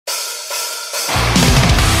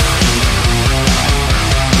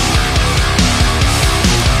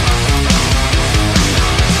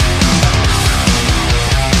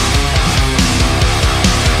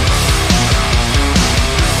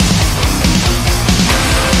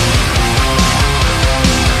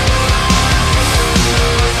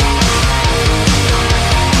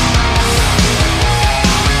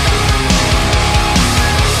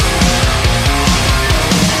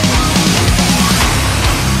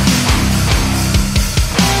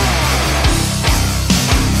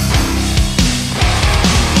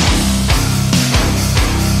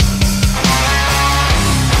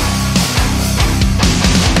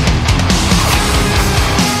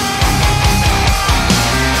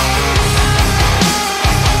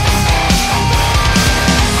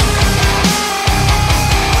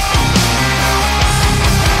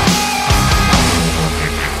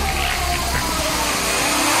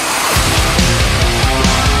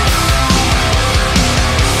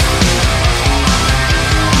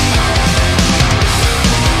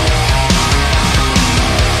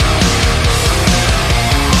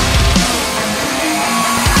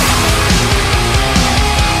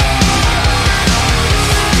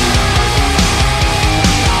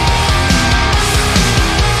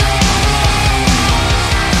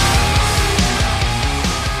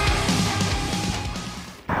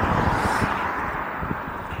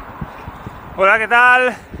Hola, què tal?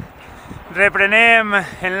 Reprenem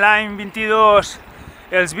en l'any 22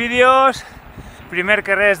 els vídeos. Primer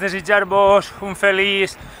que res, desitjar-vos un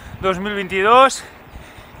feliç 2022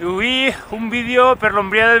 i avui un vídeo per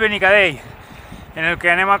l'ombria del Benicadell, en el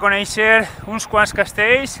que anem a conèixer uns quants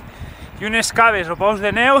castells i unes caves o pous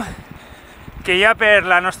de neu que hi ha per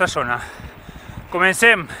la nostra zona.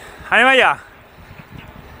 Comencem! Anem allà!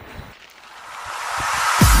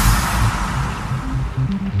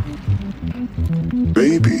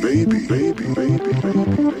 Baby, baby, baby, baby,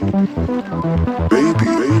 baby,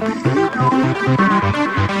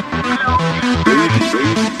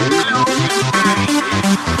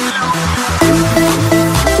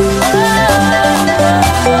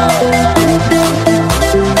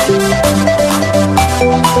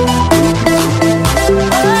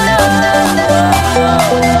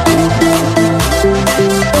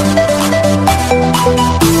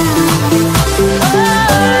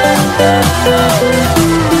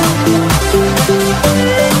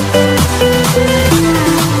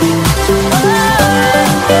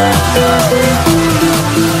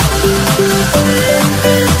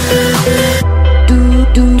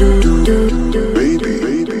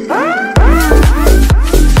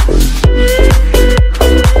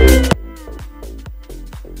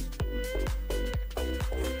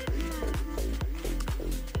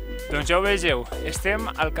 Doncs ja ho vegeu, estem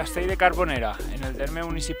al castell de Carbonera, en el terme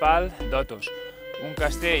municipal d'Otos. Un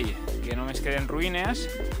castell que només queden ruïnes,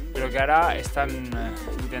 però que ara estan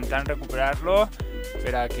intentant recuperar-lo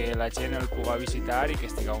per a que la gent el pugui visitar i que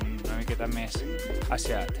estigui una miqueta més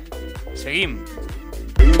asseat. Seguim!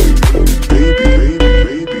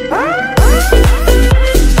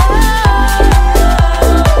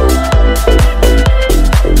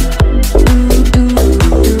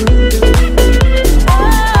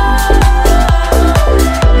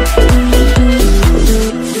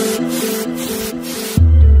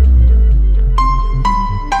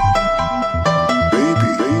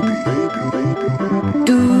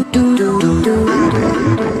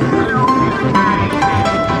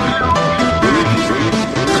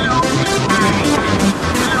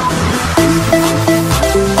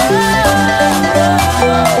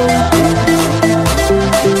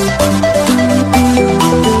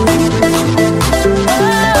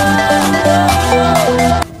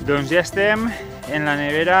 Doncs ja estem en la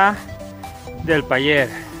nevera del paller,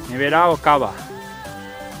 nevera o cava.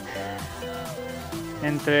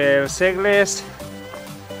 Entre els segles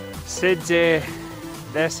XVI,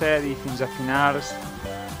 XVII i fins a finals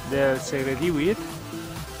del segle XVIII,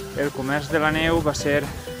 el comerç de la neu va ser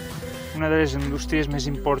una de les indústries més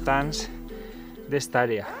importants d'esta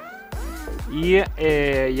àrea. I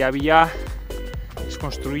es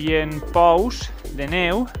construïen pous de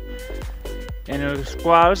neu en els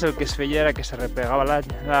quals el que es feia era que se replegava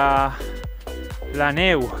la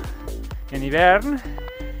neu en hivern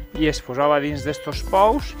i es posava dins d'estos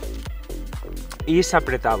pous i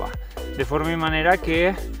s'apretava, de forma i manera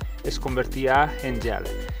que es convertia en gel.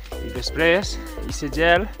 I després, aquest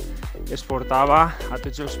gel es portava a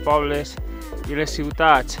tots els pobles i les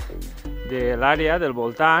ciutats de l'àrea del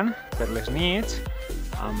voltant per les nits,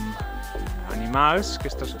 amb animals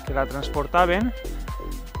que la transportaven,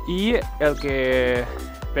 i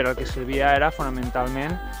per al que servia era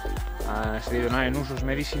fonamentalment, se li donaven usos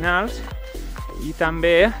medicinals i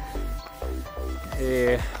també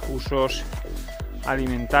usos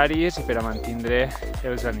alimentaris i per a mantindre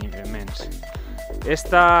els aliments.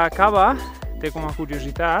 Esta cava té com a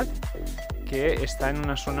curiositat que està en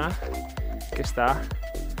una zona que està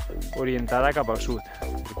orientada cap al sud,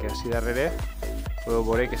 perquè així darrere podeu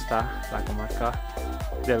veure que està la comarca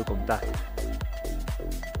del comtat.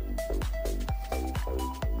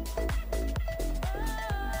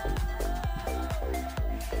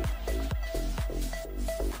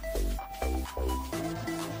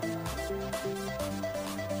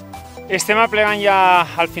 Estem aplegant ja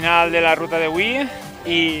al final de la ruta d'avui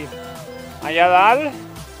i allà dalt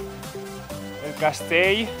el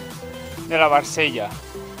castell de la Barcella.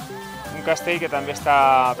 Un castell que també està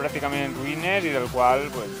pràcticament en ruïnes i del qual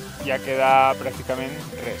ja queda pràcticament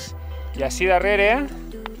res. I així darrere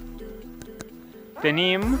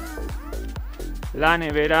tenim la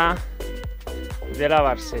nevera de la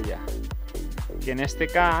Barcella, que en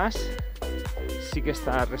este cas sí que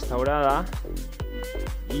està restaurada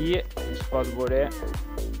i es pot veure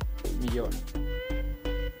millor.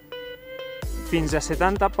 Fins a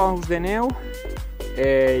 70 pous de neu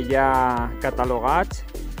hi ha catalogats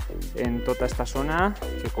en tota aquesta zona,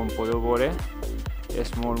 que com podeu veure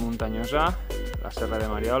és molt muntanyosa, la serra de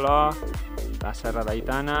Mariola, la serra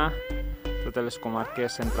d'Aitana, totes les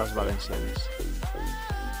comarques centrals valencianes.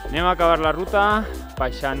 Anem a acabar la ruta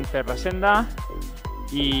baixant per la senda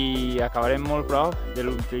i acabarem molt prop de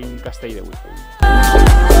l'últim castell d'avui.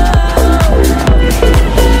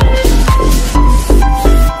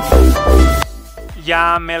 Ja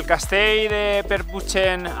amb el castell de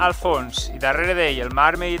Perputxent al fons i darrere d'ell el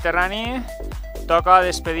mar Mediterrani, toca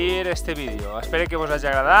despedir este vídeo. Espero que vos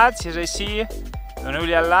hagi agradat. Si és així,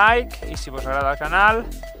 doneu-li al like i si vos agrada el canal,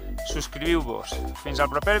 subscriviu-vos. Fins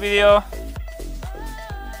al proper vídeo!